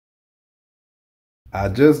I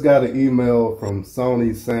just got an email from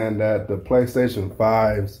Sony saying that the PlayStation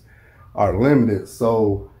 5s are limited.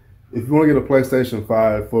 So if you want to get a PlayStation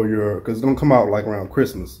 5 for because it's going to come out like around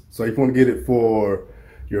Christmas. So if you want to get it for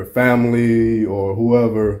your family or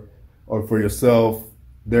whoever, or for yourself,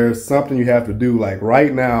 there's something you have to do like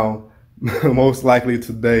right now, most likely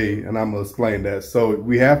today, and I'm going to explain that. So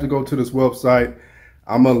we have to go to this website.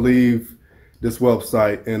 I'm going to leave this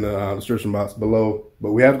website in the description box below,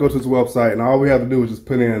 but we have to go to this website, and all we have to do is just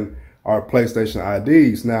put in our PlayStation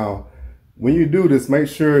IDs. Now, when you do this, make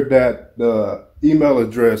sure that the email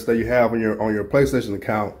address that you have on your PlayStation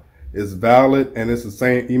account is valid, and it's the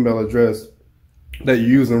same email address that you're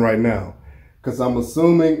using right now. Because I'm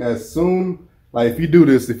assuming as soon, like if you do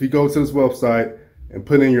this, if you go to this website and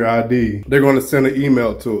put in your ID, they're going to send an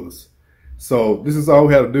email to us. So this is all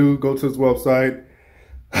we have to do, go to this website.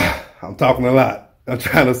 I'm talking a lot. I'm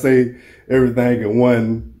trying to say everything in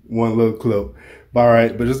one little clip. All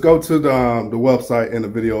right, but just go to the website in the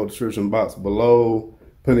video description box below,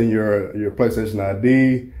 put in your PlayStation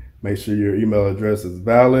ID, make sure your email address is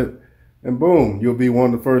valid, and boom, you'll be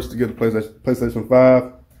one of the first to get a PlayStation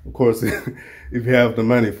 5. Of course, if you have the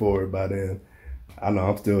money for it by then. I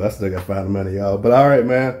know I still got to find the money, y'all. But all right,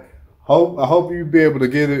 man. I hope you'll be able to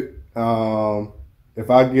get it. If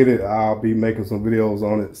I get it, I'll be making some videos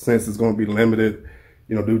on it since it's going to be limited,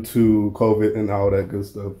 you know, due to COVID and all that good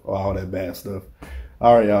stuff, all that bad stuff.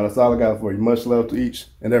 All right, y'all, that's all I got for you. Much love to each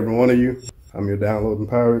and every one of you. I'm your downloading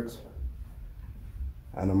pirates,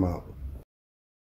 and I'm out.